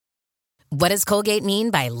What does Colgate mean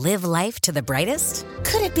by live life to the brightest?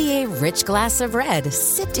 Could it be a rich glass of red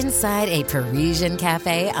sipped inside a Parisian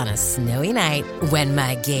cafe on a snowy night when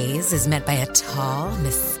my gaze is met by a tall,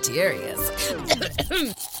 mysterious...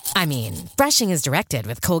 I mean, brushing is directed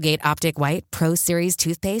with Colgate Optic White Pro Series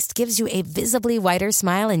toothpaste gives you a visibly whiter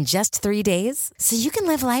smile in just 3 days, so you can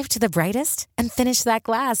live life to the brightest and finish that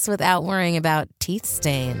glass without worrying about teeth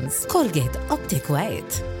stains. Colgate Optic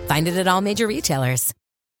White. Find it at all major retailers.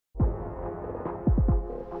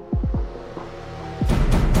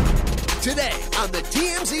 Today on the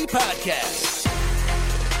TMZ Podcast.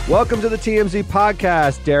 Welcome to the TMZ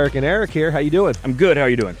Podcast. Derek and Eric here. How you doing? I'm good. How are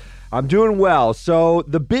you doing? I'm doing well. So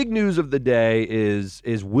the big news of the day is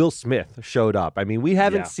Will Smith showed up. I mean, we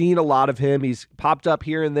haven't seen a lot of him. He's popped up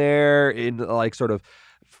here and there in like sort of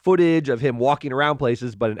footage of him walking around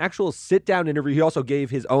places, but an actual sit-down interview. He also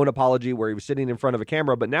gave his own apology where he was sitting in front of a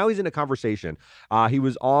camera, but now he's in a conversation. He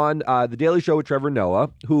was on The Daily Show with Trevor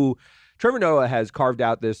Noah, who... Trevor Noah has carved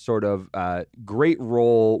out this sort of great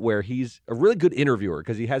role where he's a really good interviewer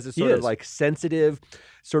because he has this sort of like sensitive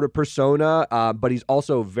sort of persona, but he's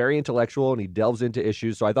also very intellectual and he delves into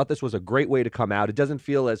issues. So I thought this was a great way to come out. It doesn't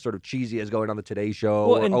feel as sort of cheesy as going on the Today Show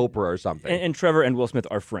or Oprah or something. And Trevor and Will Smith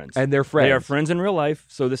are friends. And they're friends. They are friends in real life.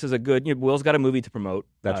 So this is a good, Will's got a movie to promote.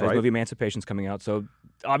 That's right. His movie Emancipation's coming out. So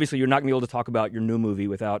obviously you're not going to be able to talk about your new movie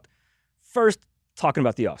without first talking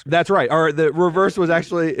about the Oscars. That's right. Or the reverse was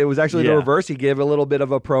actually, the reverse. He gave a little bit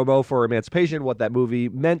of a promo for Emancipation, what that movie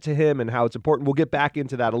meant to him and how it's important. We'll get back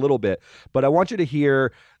into that a little bit. But I want you to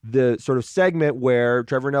hear the sort of segment where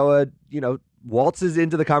Trevor Noah, waltzes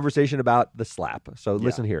into the conversation about the slap. So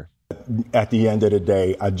listen here. At the end of the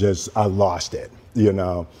day, I lost it,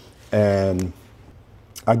 And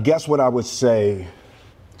I guess what I would say,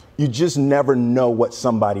 you just never know what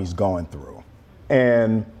somebody's going through.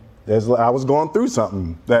 And I was going through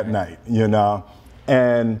something that night, and,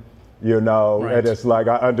 and it's like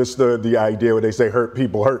I understood the idea where they say hurt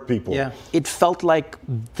people hurt people. Yeah, it felt like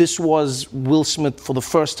this was Will Smith for the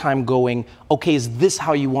first time going, okay, is this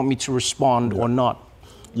how you want me to respond or not?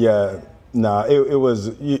 Yeah, no, it was,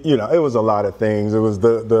 it was a lot of things. It was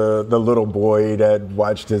the little boy that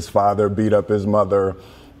watched his father beat up his mother.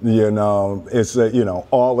 It's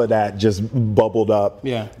all of that just bubbled up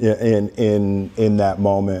in that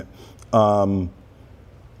moment.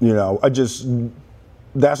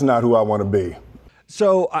 That's not who I want to be.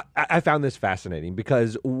 So I found this fascinating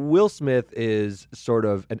because Will Smith is sort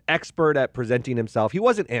of an expert at presenting himself. He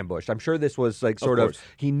wasn't ambushed. I'm sure this was like sort of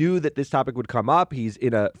he knew that this topic would come up. He's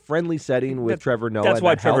in a friendly setting with Trevor Noah. That's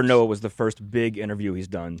why Trevor Noah was the first big interview he's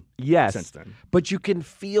done since then. But you can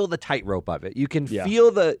feel the tightrope of it. You can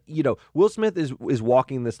feel Will Smith is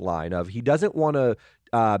walking this line of he doesn't want to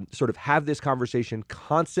sort of have this conversation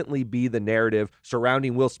constantly be the narrative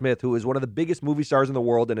surrounding Will Smith, who is one of the biggest movie stars in the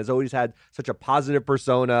world and has always had such a positive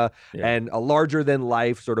persona and a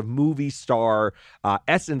larger-than-life sort of movie star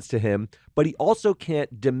essence to him. But he also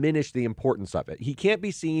can't diminish the importance of it. He can't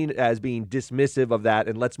be seen as being dismissive of that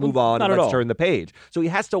and let's move on and let's turn the page. So he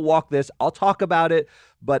has to walk this. I'll talk about it,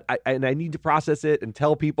 but I need to process it and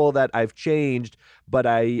tell people that I've changed, but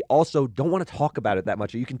I also don't want to talk about it that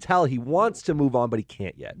much. You can tell he wants to move on, but he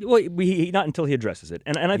can't yet. Well, not until he addresses it.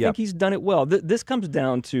 And I think he's done it well. This comes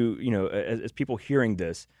down to, as people hearing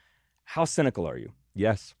this, how cynical are you?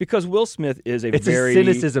 Yes. Because Will Smith is a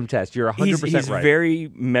cynicism test. You're 100% right. He's very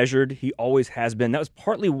measured. He always has been. That was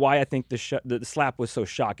partly why I think the slap was so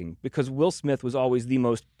shocking, because Will Smith was always the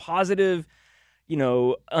most positive,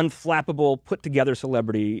 unflappable, put-together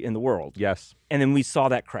celebrity in the world. Yes. And then we saw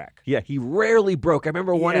that crack. Yeah, he rarely broke. I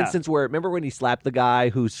remember one instance remember when he slapped the guy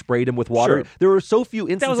who sprayed him with water? Sure. There were so few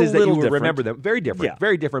instances that you would remember them. Very different. Yeah.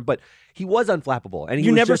 Very different, but he was unflappable. And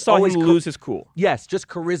you never saw him lose his cool. Yes, just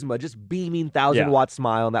charisma, just beaming 1,000-watt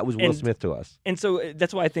smile, and that was Will Smith to us. And so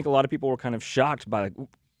that's why I think a lot of people were kind of shocked by, like,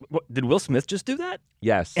 did Will Smith just do that?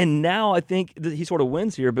 Yes. And now I think that he sort of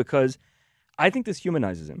wins here because I think this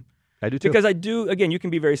humanizes him. I do too. Because again, you can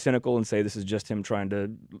be very cynical and say this is just him trying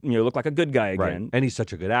to, look like a good guy again. Right. And he's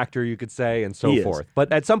such a good actor, you could say, and so forth.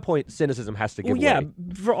 But at some point, cynicism has to give way. Yeah,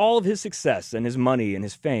 for all of his success and his money and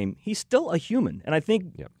his fame, he's still a human. And I think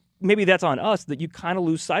maybe that's on us that you kind of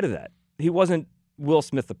lose sight of that. He wasn't Will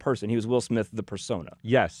Smith the person; he was Will Smith the persona.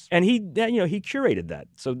 Yes, and he curated that,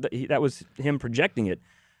 so that was him projecting it.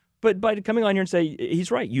 But by coming on here and say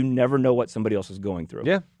he's right, you never know what somebody else is going through.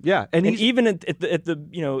 Yeah, and even at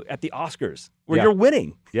the Oscars where you're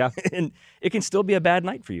winning, and it can still be a bad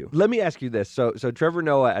night for you. Let me ask you this: so Trevor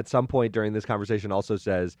Noah at some point during this conversation also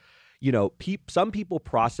says, some people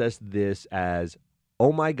process this as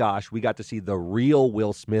oh my gosh, we got to see the real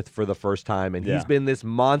Will Smith for the first time. And he's been this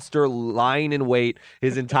monster lying in wait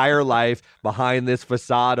his entire life behind this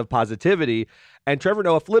facade of positivity. And Trevor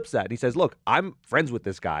Noah flips that. And he says, look, I'm friends with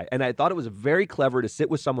this guy. And I thought it was very clever to sit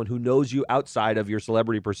with someone who knows you outside of your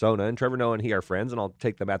celebrity persona. And Trevor Noah and he are friends, and I'll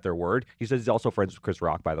take them at their word. He says he's also friends with Chris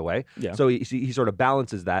Rock, by the way. Yeah. So he sort of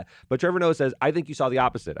balances that. But Trevor Noah says, I think you saw the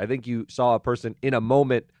opposite. I think you saw a person in a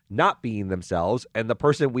moment not being themselves, and the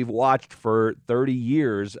person we've watched for 30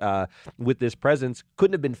 years with this presence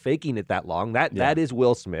couldn't have been faking it that long. That is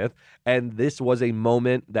Will Smith, and this was a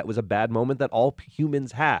moment that was a bad moment that all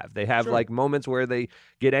humans have. They have like moments where they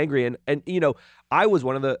get angry, and you know, I was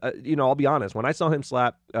one of the I'll be honest, when I saw him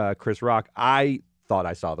slap Chris Rock, I thought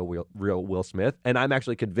I saw the real Will Smith, and I'm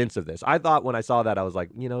actually convinced of this. I thought when I saw that, I was like,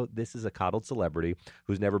 this is a coddled celebrity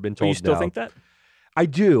who's never been told no. You still think that? I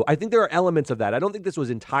do. I think there are elements of that. I don't think this was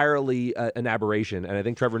entirely an aberration, and I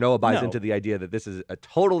think Trevor Noah buys into the idea that this is a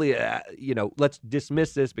totally, let's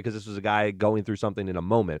dismiss this because this was a guy going through something in a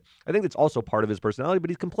moment. I think it's also part of his personality, but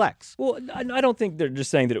he's complex. Well, I don't think they're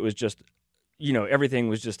just saying that it was just, everything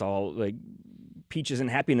was just all like peaches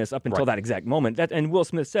and happiness up until that exact moment. And Will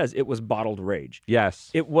Smith says it was bottled rage.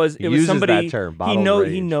 Yes, it was. He uses somebody. That term, bottled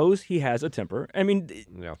rage. He knows he has a temper. I mean,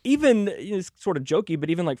 even it's sort of jokey, but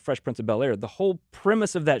even like Fresh Prince of Bel-Air, the whole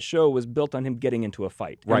premise of that show was built on him getting into a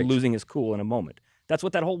fight and losing his cool in a moment. That's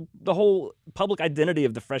what the whole public identity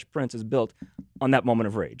of the Fresh Prince is built on that moment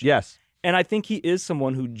of rage. Yes, and I think he is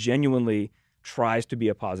someone who genuinely tries to be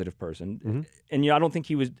a positive person. Mm-hmm. And I don't think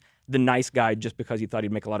he was the nice guy just because he thought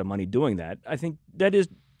he'd make a lot of money doing that. I think that is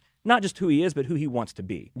not just who he is, but who he wants to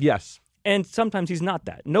be. Yes. And sometimes he's not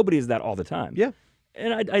that. Nobody is that all the time. Yeah.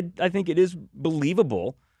 And I think it is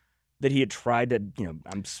believable that he had tried to,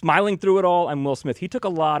 I'm smiling through it all. I'm Will Smith. He took a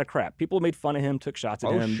lot of crap. People made fun of him, took shots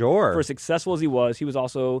at him. Sure. For as successful as he was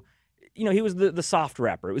also, he was the soft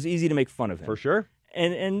rapper. It was easy to make fun of him. For sure.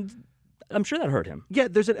 And I'm sure that hurt him. Yeah,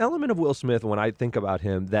 there's an element of Will Smith when I think about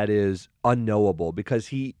him that is unknowable because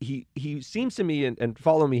he seems to me, and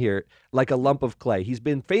follow me here, like a lump of clay. He's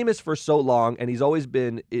been famous for so long, and he's always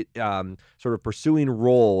been sort of pursuing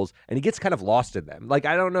roles, and he gets kind of lost in them. Like,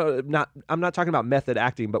 I don't know, I'm not talking about method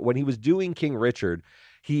acting, but when he was doing King Richard,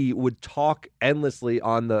 he would talk endlessly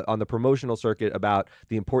on the promotional circuit about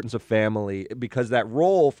the importance of family, because that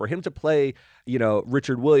role for him to play,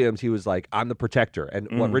 Richard Williams, he was like, I'm the protector. And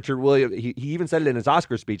what Richard Williams, he even said it in his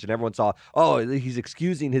Oscar speech, and everyone saw, he's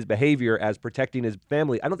excusing his behavior as protecting his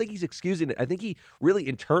family. I don't think he's excusing it. I think he really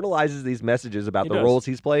internalizes these messages about the roles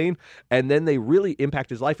he's playing, and then they really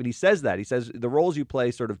impact his life. And he says that. He says the roles you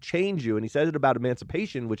play sort of change you. And he says it about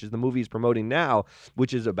Emancipation, which is the movie he's promoting now,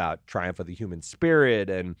 which is about triumph of the human spirit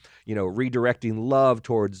and, redirecting love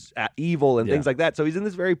towards evil and things like that. So he's in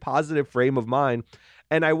this very positive frame of mind.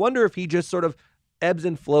 And I wonder if he just sort of ebbs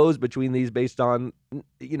and flows between these based on,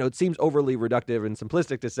 it seems overly reductive and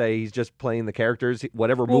simplistic to say he's just playing the characters.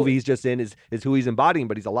 Whatever movie he's just in is who he's embodying.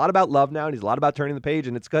 But he's a lot about love now, and he's a lot about turning the page.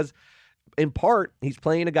 And it's because, in part, he's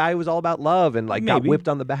playing a guy who was all about love and got whipped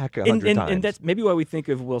on the back 100 times. And that's maybe why we think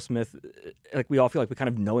of Will Smith, like we all feel like we kind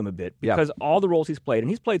of know him a bit. Because all the roles he's played, and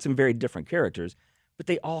he's played some very different characters, but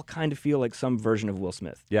they all kind of feel like some version of Will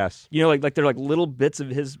Smith. Yes. Like they're like little bits of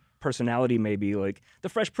his personality, maybe. Like the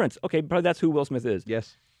Fresh Prince. Okay, probably that's who Will Smith is.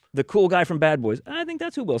 Yes. The cool guy from Bad Boys. I think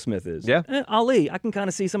that's who Will Smith is. Yeah. Ali, I can kind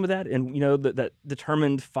of see some of that. And, that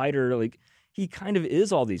determined fighter, like, he kind of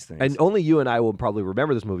is all these things. And only you and I will probably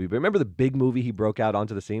remember this movie. But remember the big movie he broke out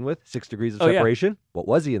onto the scene with, 6 Degrees of Separation? Yeah. What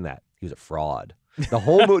was he in that? He was a fraud. The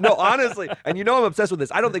whole movie. No, honestly. And I'm obsessed with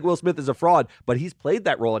this. I don't think Will Smith is a fraud, but he's played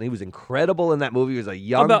that role, and he was incredible in that movie. He was a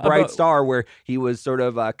young, bright star where he was sort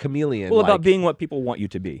of a chameleon. Well, about being what people want you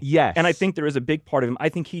to be. Yes. And I think there is a big part of him. I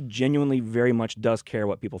think he genuinely very much does care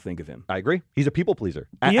what people think of him. I agree. He's a people pleaser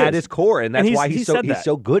at his core, and that's why he's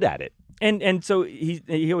so good at it. And so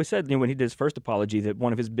he always said, when he did his first apology, that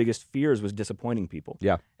one of his biggest fears was disappointing people.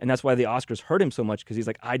 Yeah. And that's why the Oscars hurt him so much, because he's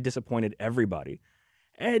like, I disappointed everybody.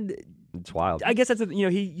 And it's wild. I guess that's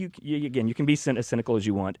you can be as cynical as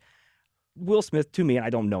you want. Will Smith, to me, and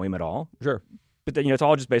I don't know him at all. Sure. But it's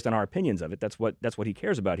all just based on our opinions of it. That's what he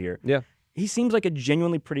cares about here. Yeah. He seems like a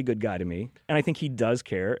genuinely pretty good guy to me, and I think he does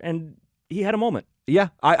care. And he had a moment. Yeah.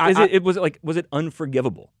 Was it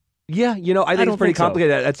unforgivable? Yeah, I think it's pretty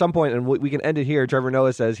complicated. At some point, and we can end it here, Trevor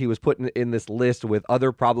Noah says he was put in this list with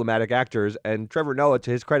other problematic actors, and Trevor Noah, to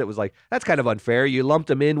his credit, was like, that's kind of unfair. You lumped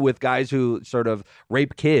him in with guys who sort of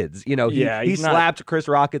rape kids. He slapped Chris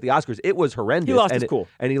Rock at the Oscars. It was horrendous. He lost his cool.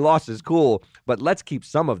 And he lost his cool. But let's keep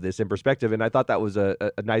some of this in perspective, and I thought that was a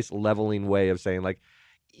nice leveling way of saying, like,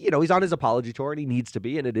 he's on his apology tour, and he needs to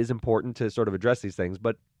be, and it is important to sort of address these things.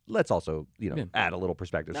 But let's also, add a little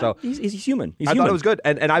perspective. So he's human. I thought it was good,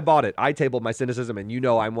 and I bought it. I tabled my cynicism, and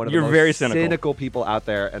I'm one of the most very cynical people out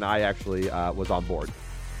there, and I actually was on board.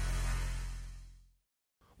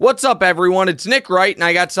 What's up, everyone? It's Nick Wright, and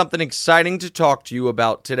I got something exciting to talk to you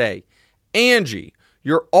about today. Angie,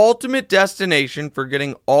 your ultimate destination for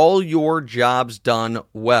getting all your jobs done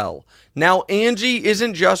well. Now, Angie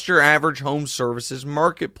isn't just your average home services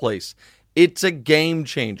marketplace. It's a game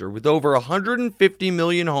changer with over 150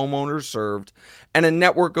 million homeowners served and a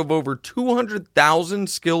network of over 200,000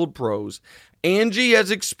 skilled pros. Angie has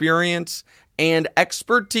experience and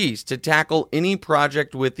expertise to tackle any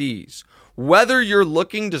project with ease. Whether you're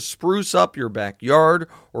looking to spruce up your backyard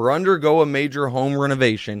or undergo a major home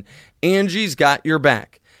renovation, Angie's got your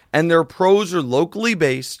back. And their pros are locally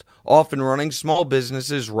based, often running small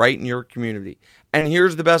businesses right in your community. And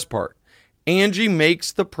here's the best part. Angie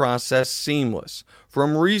makes the process seamless.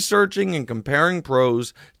 From researching and comparing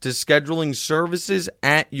pros to scheduling services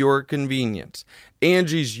at your convenience.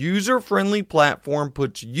 Angie's user-friendly platform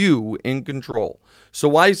puts you in control. So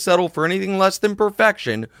why settle for anything less than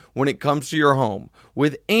perfection when it comes to your home?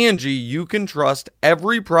 With Angie, you can trust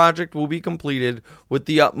every project will be completed with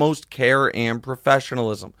the utmost care and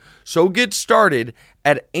professionalism. So get started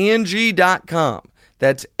at Angie.com.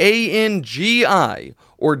 That's ANGI,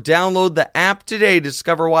 or download the app today to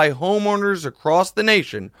discover why homeowners across the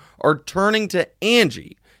nation are turning to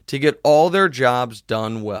Angie to get all their jobs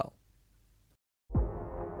done well.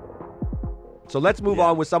 So let's move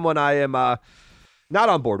on with someone I am not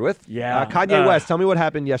on board with. Yeah, Kanye West. Tell me what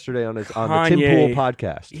happened yesterday on the Tim Pool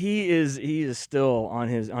podcast. He is still on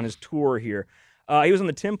his tour here. He was on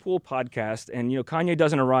the Tim Pool podcast, and Kanye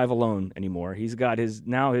doesn't arrive alone anymore. He's got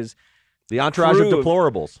the entourage of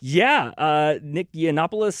deplorables. Yeah, Nick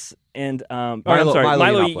Yiannopoulos and Milo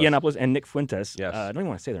Yiannopoulos and Nick Fuentes. Yes. I don't even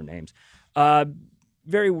want to say their names.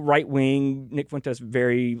 Very right wing. Nick Fuentes,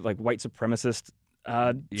 very white supremacist.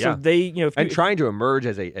 So they, and trying to emerge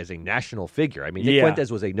as a national figure. I mean, Nick Fuentes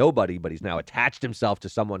was a nobody, but he's now attached himself to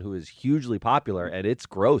someone who is hugely popular, and it's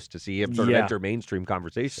gross to see him sort of enter mainstream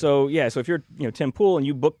conversation. So if you're Tim Pool and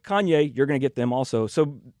you book Kanye, you're going to get them also.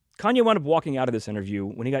 So Kanye wound up walking out of this interview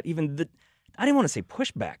when he got I didn't want to say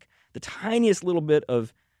pushback, the tiniest little bit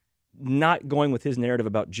of not going with his narrative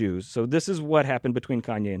about Jews. So this is what happened between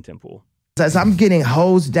Kanye and Tim Pool. As I'm getting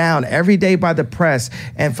hosed down every day by the press,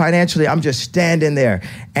 and financially I'm just standing there.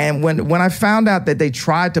 And when I found out that they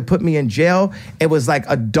tried to put me in jail, it was like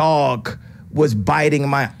a dog was biting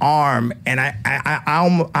my arm, and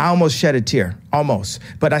I almost shed a tear, almost.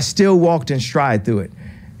 But I still walked in stride through it.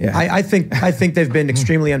 Yeah. I think they've been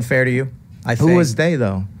extremely unfair to you. Who was they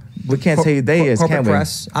though? We can't say who they is, can we? Corporate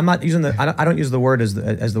press. I'm not using I don't use the word as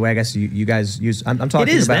the way I guess you guys use. I'm talking about.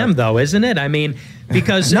 It is them though, isn't it? I mean,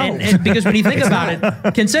 because because when you think about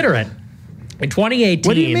it, consider it. In 2018.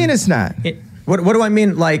 What do you mean it's not? What do I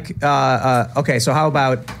mean? Like, okay, so how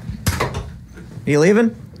about? Are you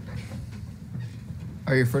leaving?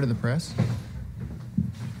 Are you referring to the press?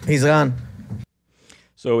 He's gone.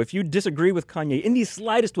 So if you disagree with Kanye in the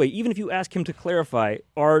slightest way, even if you ask him to clarify,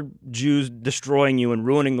 are Jews destroying you and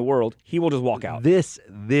ruining the world, he will just walk out. This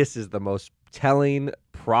is the most telling,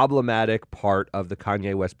 problematic part of the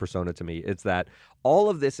Kanye West persona to me. It's that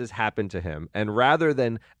all of this has happened to him, and rather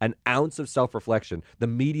than an ounce of self-reflection, the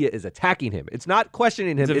media is attacking him. It's not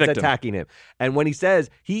questioning him, it's attacking him. And when he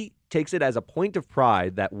says, he takes it as a point of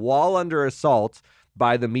pride that while under assault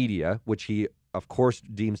by the media, which he of course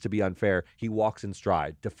deems to be unfair, he walks in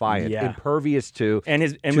stride, defiant, impervious to and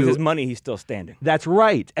with his money he's still standing. That's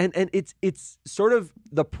right. And it's sort of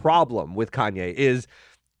the problem with Kanye is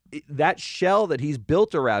that shell that he's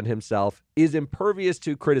built around himself is impervious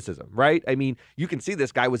to criticism, right? I mean, you can see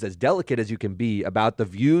this guy was as delicate as you can be about the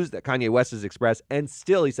views that Kanye West has expressed, and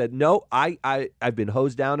still he said, no, I've been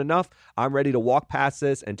hosed down enough. I'm ready to walk past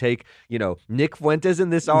this and take, Nick Fuentes in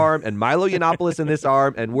this arm and Milo Yiannopoulos in this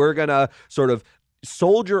arm, and we're going to sort of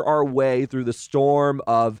soldier our way through the storm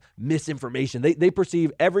of misinformation. They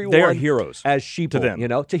perceive everyone they are heroes as sheep to them,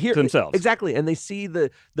 to themselves. Exactly. And they see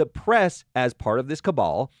the press as part of this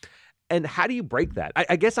cabal. And how do you break that?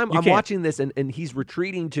 I guess I'm watching this and he's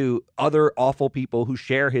retreating to other awful people who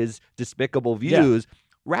share his despicable views. Yeah.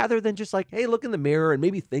 Rather than just like, hey, look in the mirror and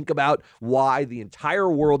maybe think about why the entire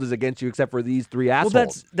world is against you except for these three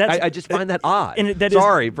assholes. I just find that odd. And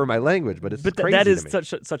Sorry for my language, but it's crazy that is to me.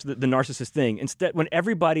 such the narcissist thing. Instead, when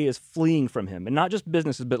everybody is fleeing from him, and not just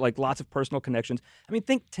businesses, but like lots of personal connections. I mean,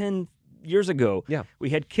 think 10 years ago,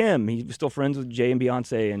 we had Kim. He was still friends with Jay and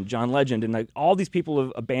Beyonce and John Legend, and like all these people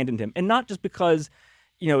have abandoned him. And not just because,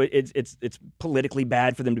 it's politically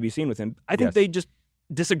bad for them to be seen with him. I think they just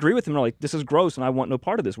disagree with him and are like, this is gross and I want no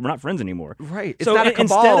part of this. We're not friends anymore. Right. It's not a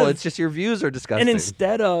cabal. It's just your views are disgusting. And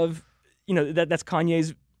instead of, that's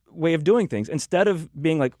Kanye's way of doing things. Instead of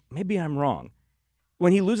being like, maybe I'm wrong.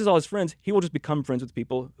 When he loses all his friends, he will just become friends with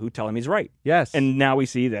people who tell him he's right. Yes. And now we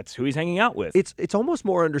see that's who he's hanging out with. It's almost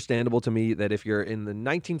more understandable to me that if you're in the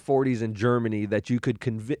 1940s in Germany, that you could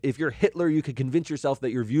if you're Hitler, you could convince yourself that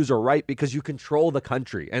your views are right because you control the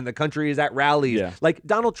country and the country is at rallies. Yeah. Like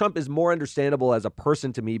Donald Trump is more understandable as a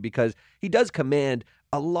person to me because he does command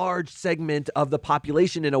a large segment of the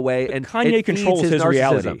population in a way, but and Kanye controls his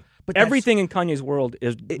reality. But everything in Kanye's world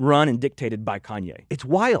is run and dictated by Kanye. It's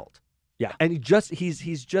wild. Yeah, and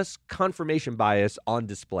he's just confirmation bias on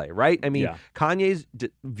display, right? I mean, Kanye's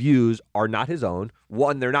views are not his own.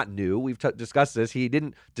 One, they're not new. We've discussed this. He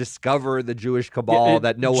didn't discover the Jewish cabal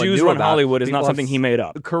that no one knew about. Jews run Hollywood is not something he made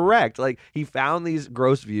up. Correct. Like, he found these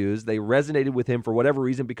gross views. They resonated with him for whatever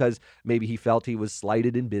reason because maybe he felt he was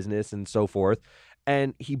slighted in business and so forth.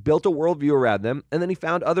 And he built a worldview around them. And then he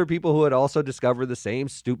found other people who had also discovered the same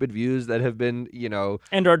stupid views that have been,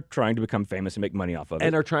 and are trying to become famous and make money off of it.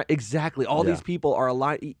 And are trying, exactly. All these people are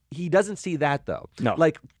aligned. He doesn't see that, though. No.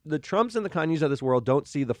 Like, the Trumps and the Kanyes of this world don't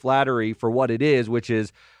see the flattery for what it is, which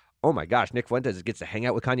is, oh my gosh, Nick Fuentes gets to hang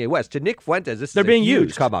out with Kanye West. To Nick Fuentes, they're being huge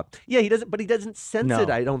used. Come up. Yeah, he doesn't sense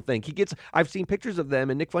it, I don't think. I've seen pictures of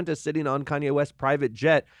them and Nick Fuentes sitting on Kanye West's private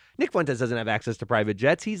jet. Nick Fuentes doesn't have access to private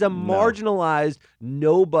jets. He's a marginalized,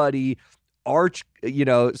 nobody, arch white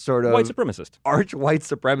supremacist. Arch white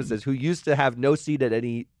supremacist who used to have no seat at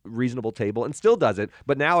any reasonable table and still doesn't.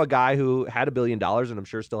 But now a guy who had $1 billion and I'm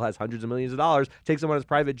sure still has hundreds of millions of dollars takes him on his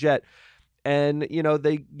private jet. And,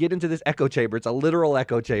 they get into this echo chamber. It's a literal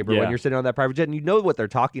echo chamber when you're sitting on that private jet and you know what they're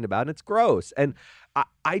talking about and it's gross. And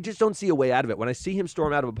I just don't see a way out of it. When I see him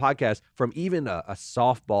storm out of a podcast from even a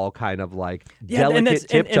softball kind of like delicate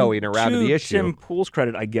tiptoeing around the issue. To Tim Pool's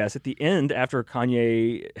credit, I guess, at the end after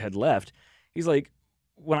Kanye had left, he's like,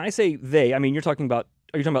 when I say they, I mean, are you talking about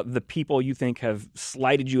the people you think have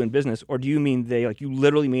slighted you in business, or do you mean they? Like, you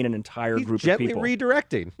literally mean an entire group of people? Gently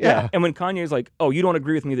redirecting. Yeah. And when Kanye's like, oh, you don't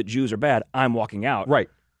agree with me that Jews are bad, I'm walking out. Right.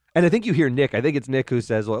 And I think you hear Nick. I think it's Nick who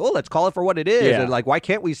says, well, let's call it for what it is. Yeah. And like, why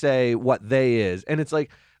can't we say what they is? And it's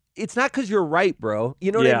like, it's not because you're right, bro.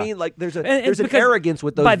 You know what I mean? Like, there's an arrogance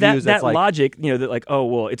with those by views. That logic, that like, oh,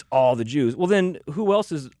 well, it's all the Jews. Well, then who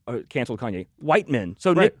else is canceled Kanye? White men.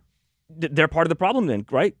 So Nick, they're part of the problem then,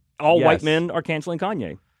 right? All white men are canceling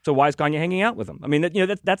Kanye. So why is Kanye hanging out with them? I mean,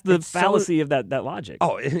 that's the fallacy of that logic.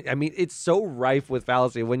 Oh, I mean, it's so rife with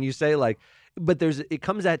fallacy when you say like, but it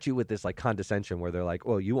comes at you with this like condescension where they're like,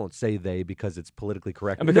 well, you won't say they because it's politically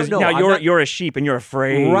correct. And because you're a sheep and you're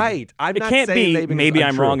afraid. Right. It can't be maybe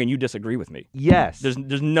I'm wrong and you disagree with me. Yes.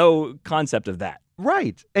 There's no concept of that.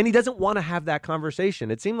 Right. And he doesn't want to have that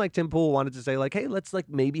conversation. It seemed like Tim Pool wanted to say like, hey, let's like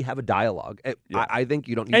maybe have a dialogue. I think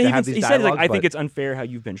you don't need to have these dialogues. He said, like, I think it's unfair how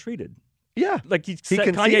you've been treated. Yeah. Like, he set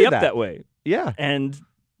Kanye up that way. Yeah. And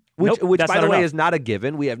which by the way, enough. is not a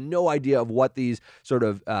given. We have no idea of what these sort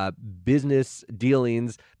of business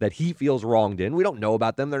dealings that he feels wronged in. We don't know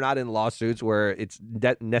about them. They're not in lawsuits where it's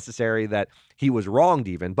necessary that he was wronged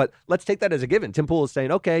even. But let's take that as a given. Tim Pool is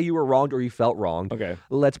saying, okay, you were wronged or you felt wronged. Okay.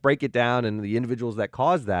 Let's break it down and the individuals that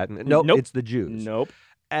caused that. And nope, it's the Jews. Nope.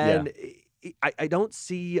 And I don't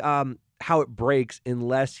see how it breaks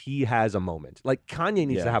unless he has a moment. Like, Kanye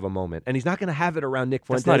needs to have a moment, and he's not going to have it around Nick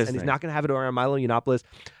Fuentes, and he's not going to have it around Milo Yiannopoulos.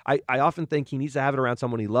 I often think he needs to have it around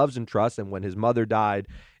someone he loves and trusts, and when his mother died,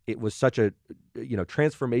 it was such a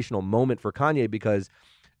transformational moment for Kanye because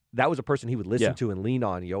that was a person he would listen to and lean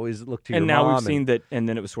on. You always look to your mom. And now we've seen that, and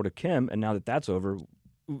then it was sort of Kim, and now that that's over,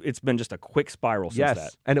 it's been just a quick spiral since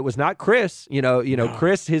that. And it was not Chris.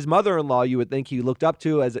 Chris, his mother-in-law, you would think he looked up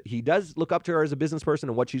to he does look up to her as a business person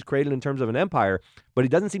and what she's created in terms of an empire, but he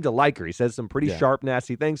doesn't seem to like her. He says some pretty sharp,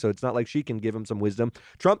 nasty things, so it's not like she can give him some wisdom.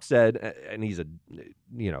 Trump said, and he's a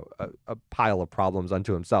pile of problems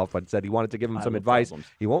unto himself, but said he wanted to give him some advice. Problems.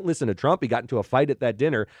 He won't listen to Trump. He got into a fight at that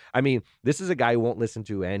dinner. I mean, this is a guy who won't listen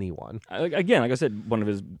to anyone. Again, like I said, one of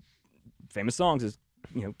his famous songs is,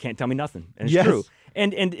 Can't Tell Me Nothing. And it's true.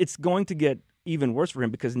 And it's going to get even worse for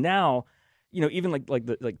him because now, even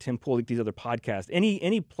like Tim Pool, like these other podcasts,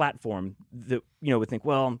 any platform that, would think,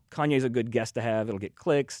 well, Kanye's a good guest to have. It'll get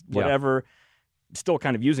clicks, whatever, still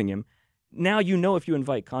kind of using him. Now, if you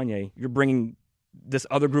invite Kanye, you're bringing this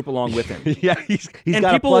other group along with him. He's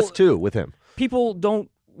got people, a +2 with him. People don't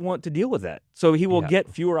want to deal with that. So he will get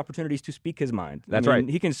fewer opportunities to speak his mind. That's right.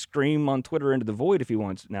 He can scream on Twitter into the void if he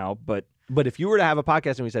wants now, but But if you were to have a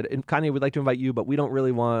podcast and we said, Kanye, we'd like to invite you, but we don't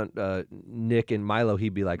really want Nick and Milo,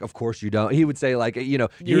 he'd be like, of course you don't. He would say, like,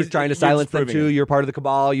 you're trying to silence them too. You're part of the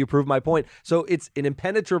cabal. You prove my point. So it's an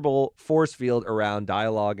impenetrable force field around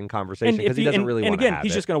dialogue and conversation because he doesn't really want to have it. And again,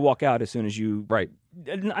 he's just going to walk out as soon as you... Right.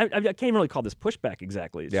 I can't really call this pushback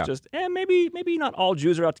exactly. It's just, maybe not all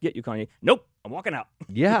Jews are out to get you, Kanye. Nope, I'm walking out.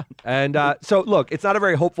 Yeah. And so, look, it's not a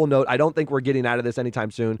very hopeful note. I don't think we're getting out of this anytime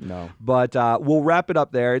soon. No. But we'll wrap it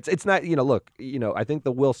up there. It's not, look, I think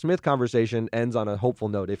the Will Smith conversation ends on a hopeful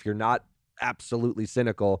note. If you're not absolutely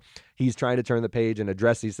cynical, he's trying to turn the page and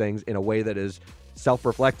address these things in a way that is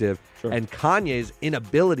self-reflective. Sure. And Kanye's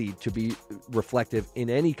inability to be reflective in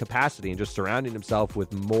any capacity and just surrounding himself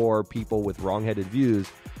with more people with wrong-headed views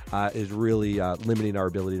is really limiting our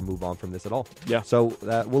ability to move on from this at all. Yeah. So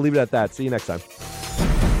we'll leave it at that. See you next time.